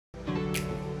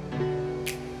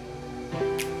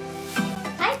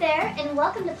there, and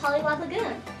welcome to PollyWog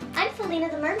Lagoon. I'm Felina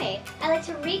the Mermaid. I like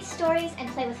to read stories and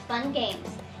play with fun games.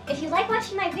 If you like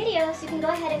watching my videos, you can go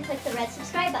ahead and click the red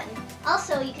subscribe button.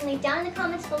 Also, you can leave down in the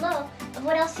comments below of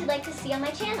what else you'd like to see on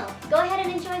my channel. Go ahead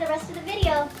and enjoy the rest of the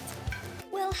video.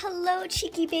 Well, hello,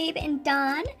 Cheeky Babe and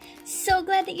Dawn. So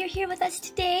glad that you're here with us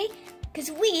today,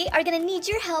 because we are going to need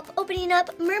your help opening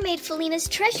up Mermaid Felina's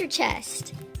treasure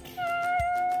chest.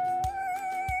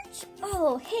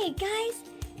 Oh, hey guys,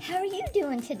 how are you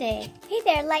doing today? Hey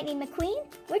there, Lightning McQueen.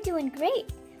 We're doing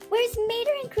great. Where's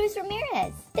Mater and Cruz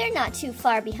Ramirez? They're not too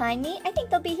far behind me. I think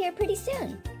they'll be here pretty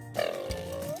soon.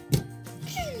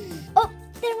 Oh,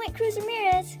 there went Cruz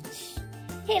Ramirez.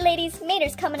 Hey ladies,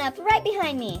 Mater's coming up right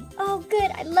behind me. Oh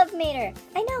good, I love Mater.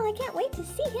 I know, I can't wait to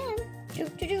see him.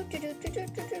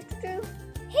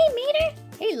 Hey Mater!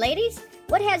 Hey ladies,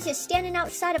 what has you standing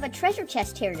outside of a treasure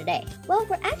chest here today? Well,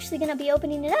 we're actually gonna be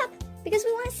opening it up because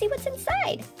we want to see what's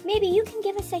inside. Maybe you can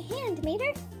give us a hand,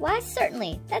 Mater? Why,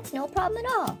 certainly. That's no problem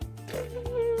at all.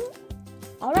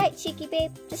 All right, Cheeky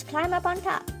Babe, just climb up on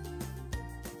top.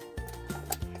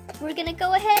 We're gonna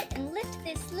go ahead and lift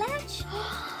this latch.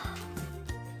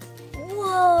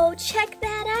 Whoa, check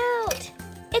that out.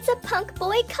 It's a Punk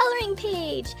Boy coloring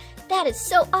page. That is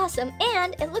so awesome,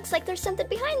 and it looks like there's something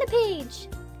behind the page.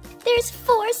 There's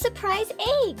 4 surprise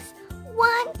eggs.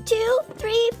 1, 2,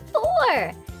 3,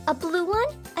 4. A blue one,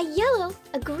 a yellow,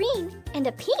 a green, and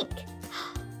a pink.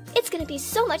 It's gonna be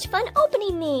so much fun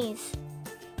opening these.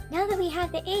 Now that we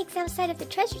have the eggs outside of the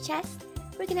treasure chest,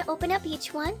 we're gonna open up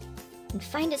each one and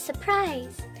find a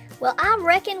surprise. Well, I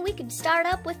reckon we could start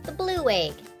up with the blue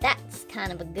egg. That's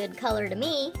kind of a good color to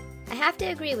me. I have to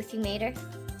agree with you, Mater.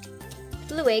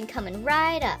 Blue egg coming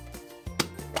right up.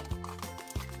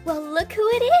 Well, look who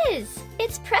it is.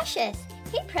 It's Precious.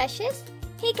 Hey, Precious.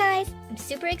 Hey guys, I'm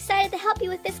super excited to help you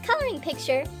with this coloring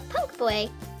picture, Punk Boy.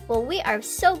 Well, we are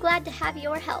so glad to have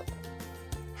your help.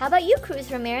 How about you,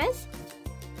 Cruz Ramirez?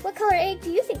 What color egg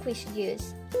do you think we should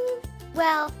use?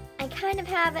 Well, I kind of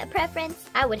have a preference.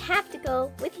 I would have to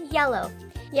go with yellow.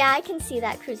 Yeah, I can see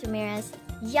that, Cruz Ramirez.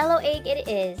 Yellow egg it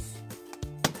is.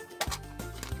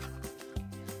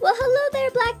 Well, hello there,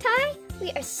 Black Tie.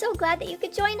 We are so glad that you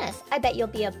could join us. I bet you'll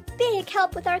be a big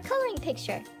help with our coloring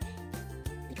picture.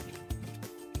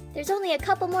 There's only a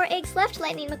couple more eggs left,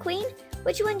 Lightning McQueen.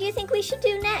 Which one do you think we should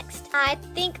do next? I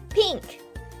think pink.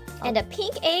 And a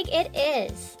pink egg it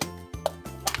is.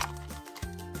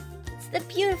 It's the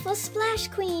beautiful Splash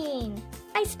Queen.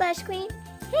 Hi, Splash Queen.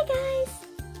 Hey, guys.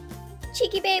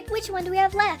 Cheeky Babe, which one do we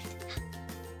have left?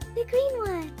 The green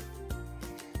one.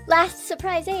 Last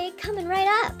surprise egg coming right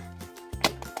up.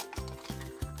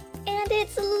 And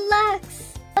it's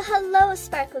Lux. Well, hello,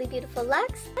 sparkly, beautiful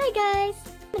Lux. Hi, guys.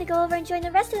 I'm gonna go over and join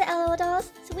the rest of the LOL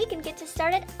dolls so we can get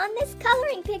started on this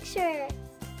coloring picture.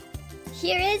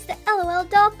 Here is the LOL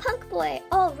doll Punk Boy,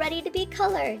 all ready to be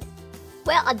colored.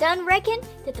 Well, I done reckon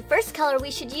that the first color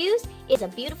we should use is a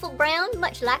beautiful brown,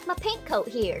 much like my paint coat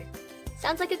here.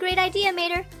 Sounds like a great idea,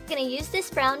 Mater. I'm gonna use this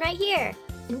brown right here.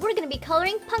 And we're gonna be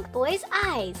coloring Punk Boy's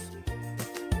eyes.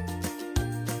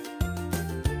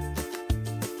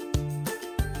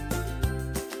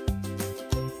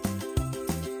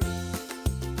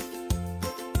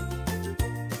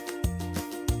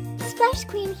 Splash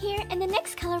Queen here, and the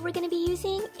next color we're going to be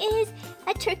using is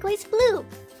a turquoise blue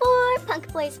for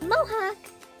Punk Boy's mohawk.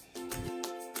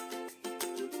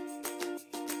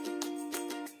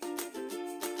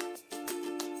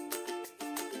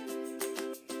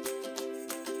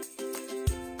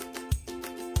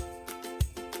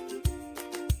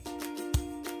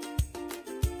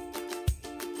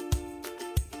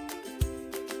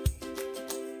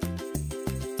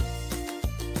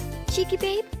 Cheeky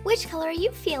Babe, which color are you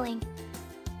feeling?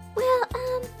 Well,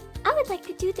 I would like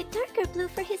to do the darker blue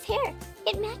for his hair.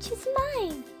 It matches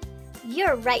mine.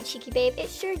 You're right, Cheeky Babe, it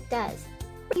sure does.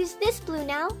 Use this blue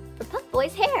now for Punk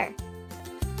Boy's hair.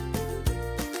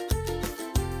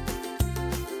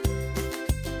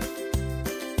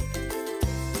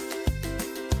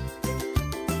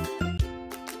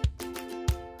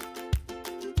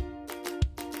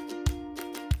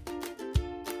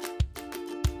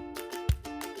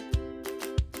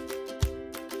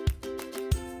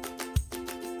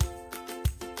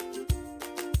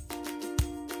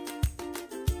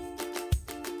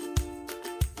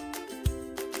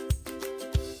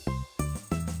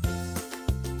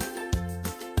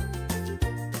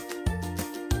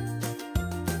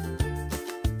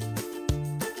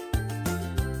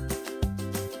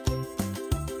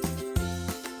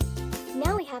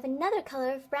 Have another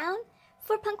color of brown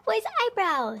for Punk Boy's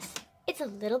eyebrows. It's a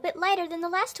little bit lighter than the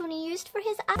last one he used for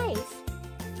his eyes.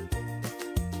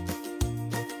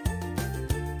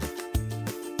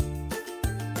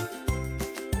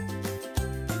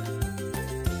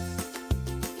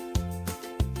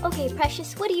 Okay,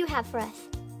 Precious, what do you have for us?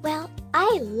 Well,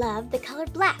 I love the color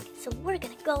black, so we're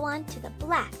gonna go on to the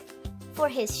black for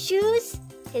his shoes,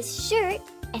 his shirt,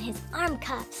 and his arm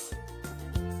cuffs.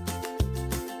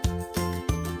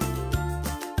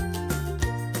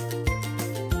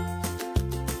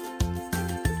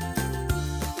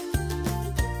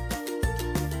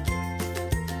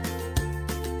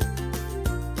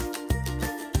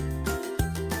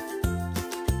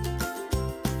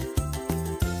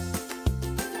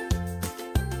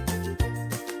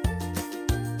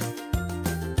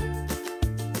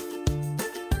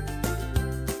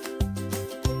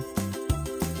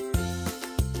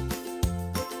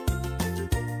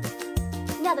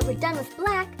 Now that we're done with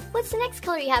black, what's the next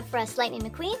color you have for us, Lightning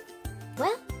McQueen?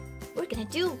 Well, we're gonna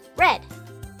do red.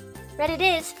 Red it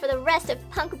is for the rest of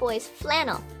Punk Boy's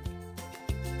flannel.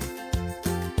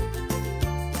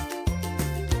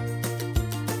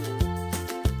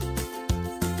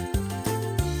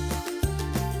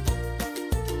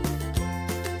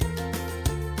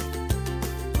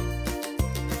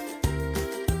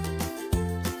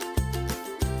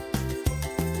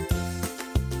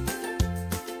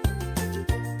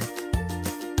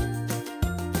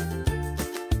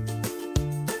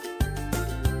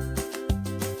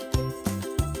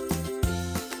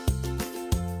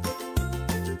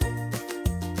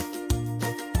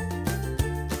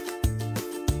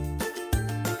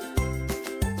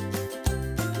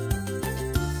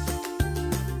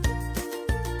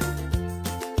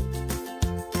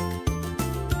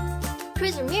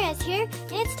 Ramirez here,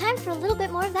 and it's time for a little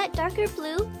bit more of that darker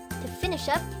blue to finish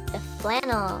up the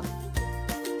flannel.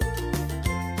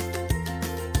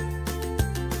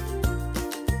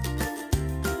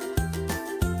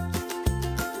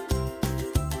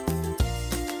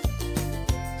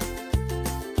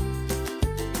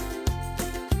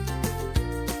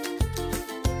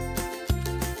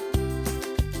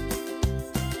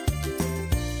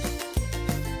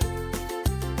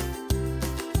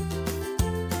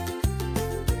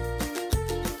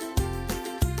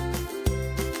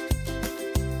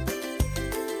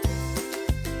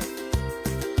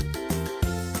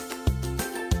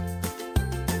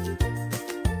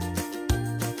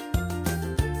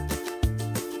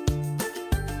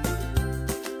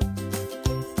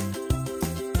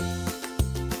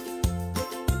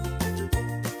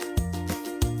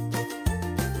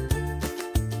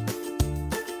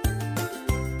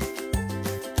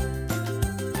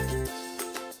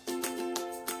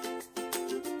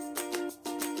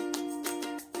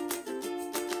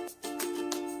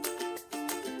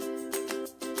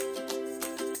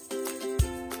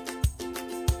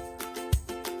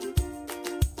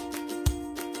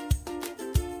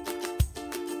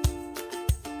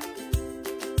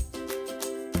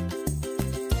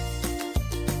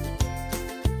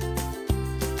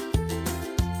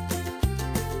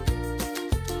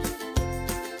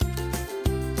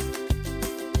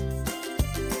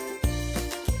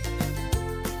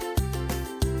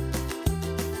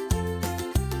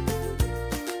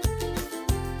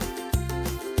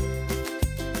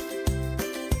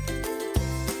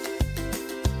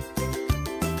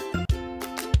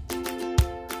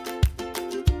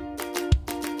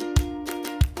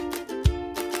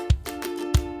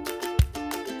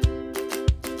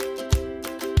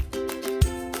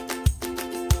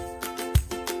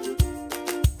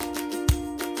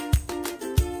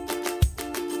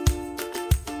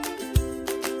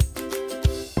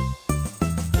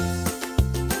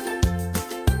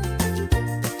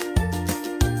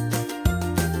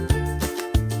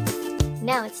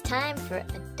 Now it's time for a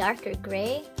darker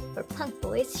gray for Punk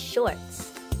Boy's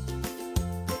shorts.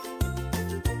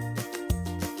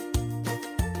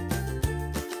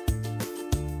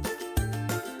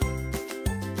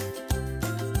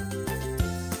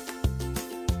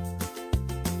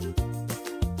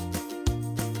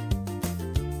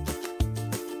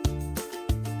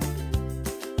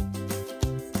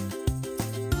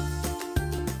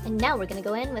 And now we're gonna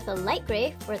go in with a light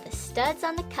gray for the studs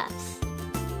on the cuffs.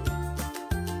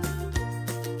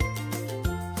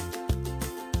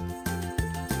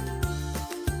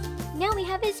 Now we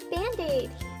have his band-aid.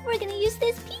 We're gonna use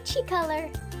this peachy color.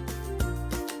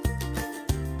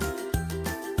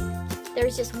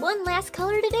 There's just one last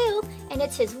color to do, and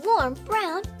it's his warm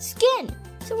brown skin.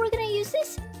 So we're gonna use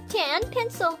this tan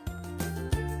pencil.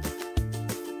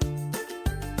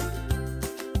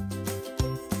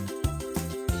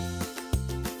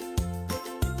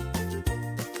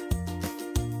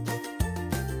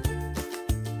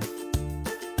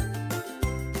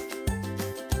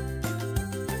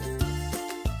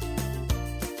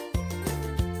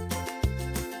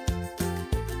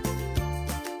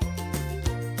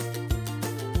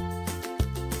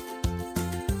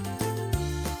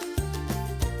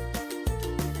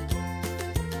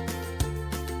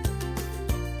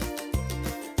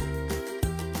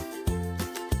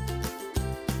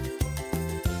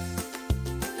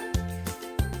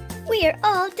 We are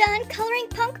all done coloring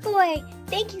Punk Boy.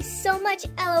 Thank you so much,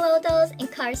 LOL Dolls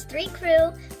and Cars 3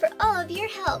 crew, for all of your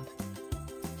help.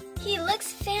 He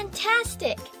looks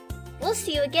fantastic. We'll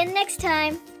see you again next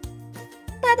time.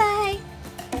 Bye-bye.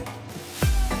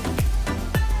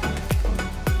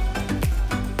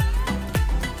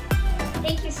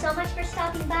 Thank you so much for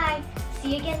stopping by.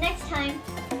 See you again next time.